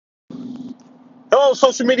Hello,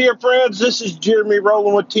 social media friends. This is Jeremy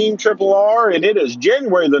rolling with Team Triple R, and it is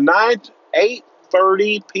January the 9th,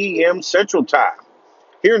 8:30 p.m. Central Time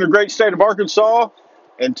here in the great state of Arkansas.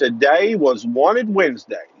 And today was Wanted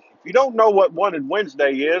Wednesday. If you don't know what Wanted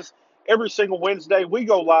Wednesday is, every single Wednesday we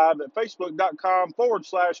go live at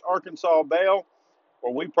facebook.com/Arkansas Bail,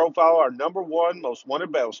 where we profile our number one most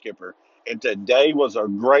wanted bail skipper. And today was a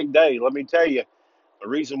great day. Let me tell you, the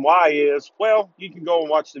reason why is, well, you can go and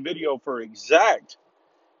watch the video for exact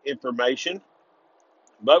information,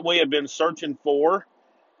 but we have been searching for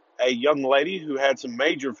a young lady who had some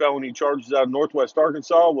major felony charges out of Northwest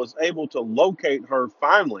Arkansas, was able to locate her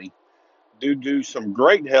finally due to some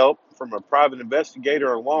great help from a private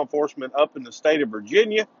investigator and law enforcement up in the state of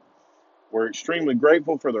Virginia. We're extremely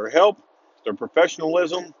grateful for their help, their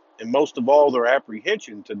professionalism, and most of all, their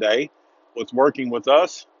apprehension today with working with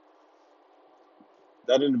us.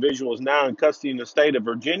 That individual is now in custody in the state of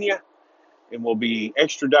Virginia and will be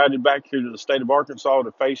extradited back here to the state of Arkansas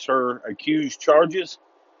to face her accused charges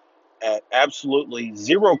at absolutely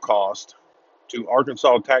zero cost to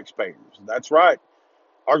Arkansas taxpayers. That's right.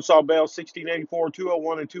 Arkansas Bail 1684,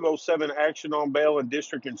 201, and 207 action on bail in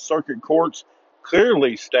district and circuit courts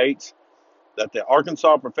clearly states that the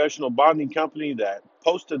Arkansas Professional Bonding Company that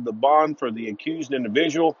posted the bond for the accused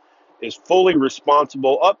individual is fully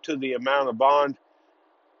responsible up to the amount of bond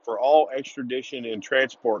for all extradition and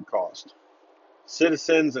transport costs.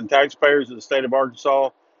 Citizens and taxpayers of the state of Arkansas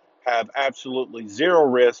have absolutely zero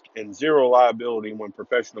risk and zero liability when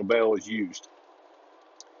professional bail is used.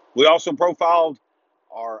 We also profiled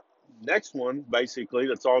our next one, basically,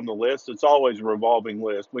 that's on the list. It's always a revolving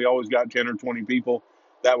list. We always got 10 or 20 people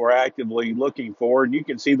that we're actively looking for, and you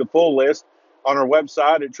can see the full list on our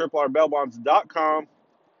website at tripleRbailbonds.com.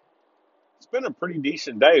 It's been a pretty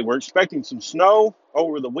decent day. We're expecting some snow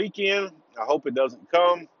over the weekend. I hope it doesn't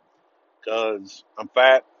come because I'm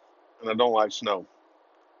fat and I don't like snow.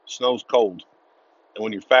 Snow's cold. And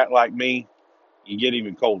when you're fat like me, you get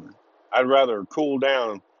even colder. I'd rather cool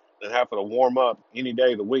down than have to warm up any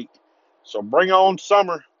day of the week. So bring on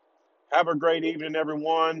summer. Have a great evening,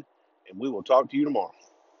 everyone, and we will talk to you tomorrow.